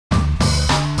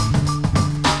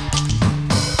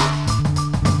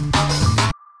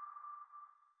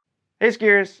Hey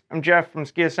skiers, I'm Jeff from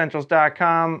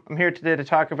Skiessentials.com. I'm here today to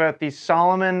talk about the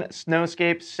Salomon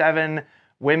Snowscape 7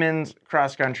 women's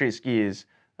cross-country skis.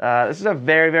 This is a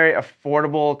very, very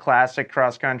affordable classic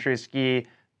cross-country ski.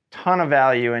 Ton of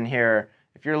value in here.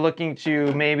 If you're looking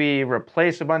to maybe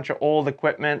replace a bunch of old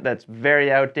equipment that's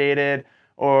very outdated,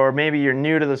 or maybe you're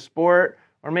new to the sport,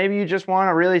 or maybe you just want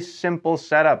a really simple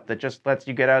setup that just lets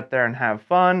you get out there and have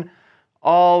fun,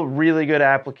 all really good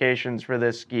applications for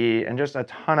this ski and just a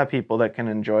ton of people that can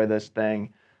enjoy this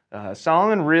thing.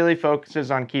 Salomon really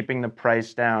focuses on keeping the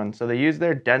price down. So they use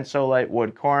their Densolite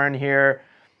wood core in here.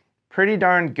 Pretty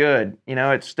darn good. You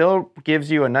know, it still gives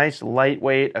you a nice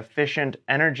lightweight, efficient,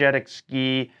 energetic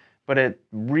ski, but it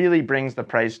really brings the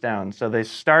price down. So they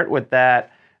start with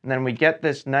that, and then we get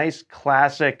this nice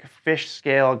classic fish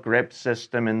scale grip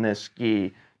system in this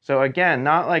ski. So again,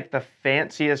 not like the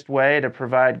fanciest way to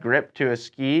provide grip to a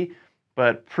ski,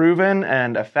 but proven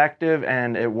and effective,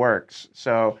 and it works.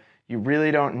 So you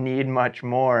really don't need much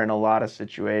more in a lot of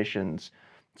situations.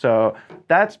 So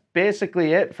that's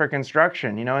basically it for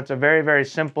construction. You know, it's a very, very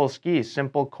simple ski.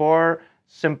 Simple core,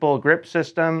 simple grip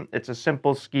system. It's a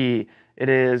simple ski. It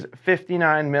is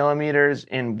 59 millimeters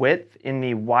in width in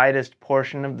the widest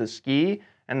portion of the ski.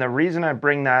 And the reason I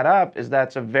bring that up is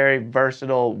that's a very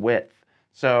versatile width.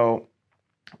 So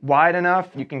wide enough,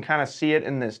 you can kind of see it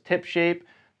in this tip shape,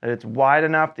 that it's wide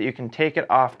enough that you can take it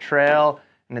off trail,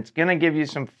 and it's going to give you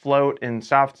some float in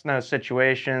soft snow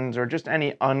situations or just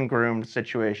any ungroomed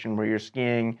situation where you're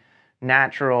skiing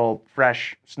natural,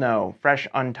 fresh snow, fresh,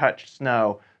 untouched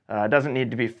snow. It doesn't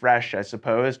need to be fresh, I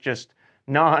suppose, just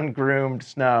non-groomed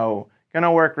snow. Going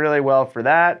to work really well for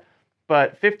that.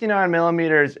 But 59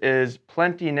 millimeters is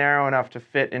plenty narrow enough to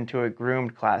fit into a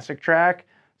groomed classic track.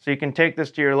 So you can take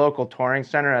this to your local touring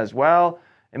center as well.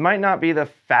 It might not be the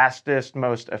fastest,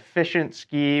 most efficient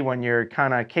ski when you're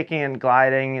kind of kicking and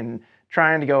gliding and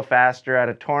trying to go faster at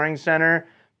a touring center,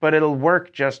 but it'll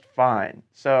work just fine.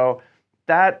 So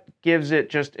that gives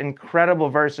it just incredible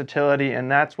versatility,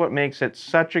 and that's what makes it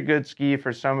such a good ski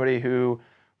for somebody who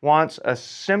wants a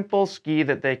simple ski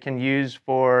that they can use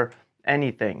for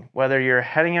anything, whether you're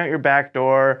heading out your back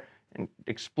door and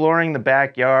exploring the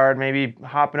backyard, maybe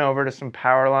hopping over to some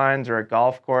power lines or a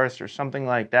golf course or something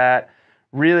like that.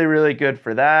 Really, really good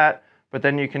for that. But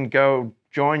then you can go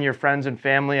join your friends and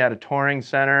family at a touring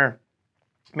center.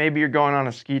 Maybe you're going on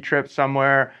a ski trip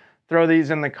somewhere. Throw these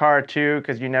in the car too,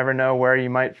 because you never know where you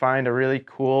might find a really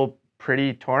cool,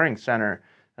 pretty touring center.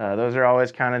 Those are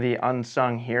always kind of the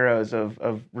unsung heroes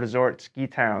of resort ski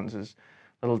towns, is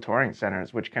little touring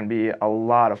centers, which can be a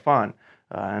lot of fun.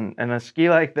 And a ski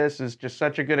like this is just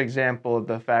such a good example of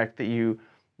the fact that you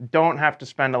don't have to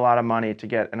spend a lot of money to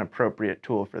get an appropriate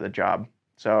tool for the job.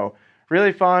 So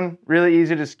really fun, really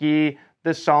easy to ski.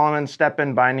 This Salomon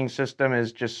step-in binding system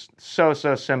is just so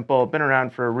simple. Been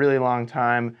around for a really long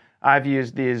time. I've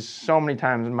used these so many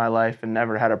times in my life and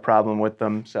never had a problem with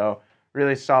them. So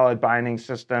really solid binding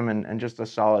system and just a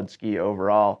solid ski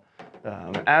overall.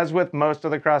 As with most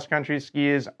of the cross-country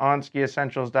skis on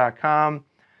Skiessentials.com,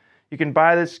 you can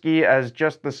buy this ski as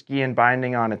just the ski and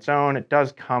binding on its own. It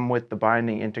does come with the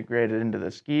binding integrated into the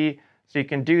ski, so you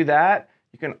can do that.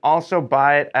 You can also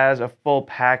buy it as a full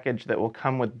package that will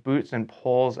come with boots and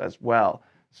poles as well.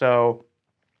 So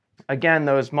again,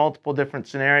 those multiple different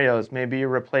scenarios. Maybe you're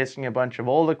replacing a bunch of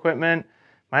old equipment.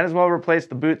 Might as well replace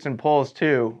the boots and poles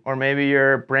too. Or maybe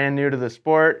you're brand new to the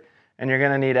sport and you're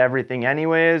going to need everything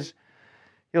anyways.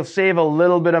 You'll save a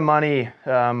little bit of money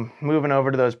moving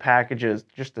over to those packages,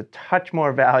 just a touch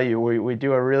more value.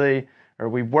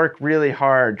 We work really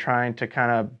hard trying to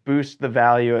kind of boost the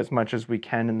value as much as we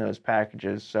can in those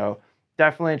packages. So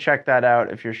definitely check that out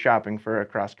if you're shopping for a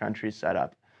cross-country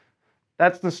setup.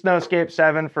 That's the Snowscape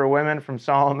 7 for women from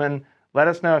Salomon. Let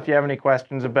us know if you have any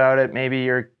questions about it. Maybe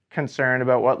you're concerned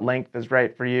about what length is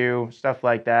right for you, stuff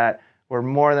like that. We're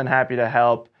more than happy to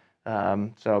help.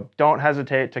 So don't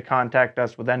hesitate to contact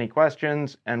us with any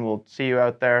questions, and we'll see you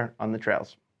out there on the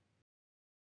trails.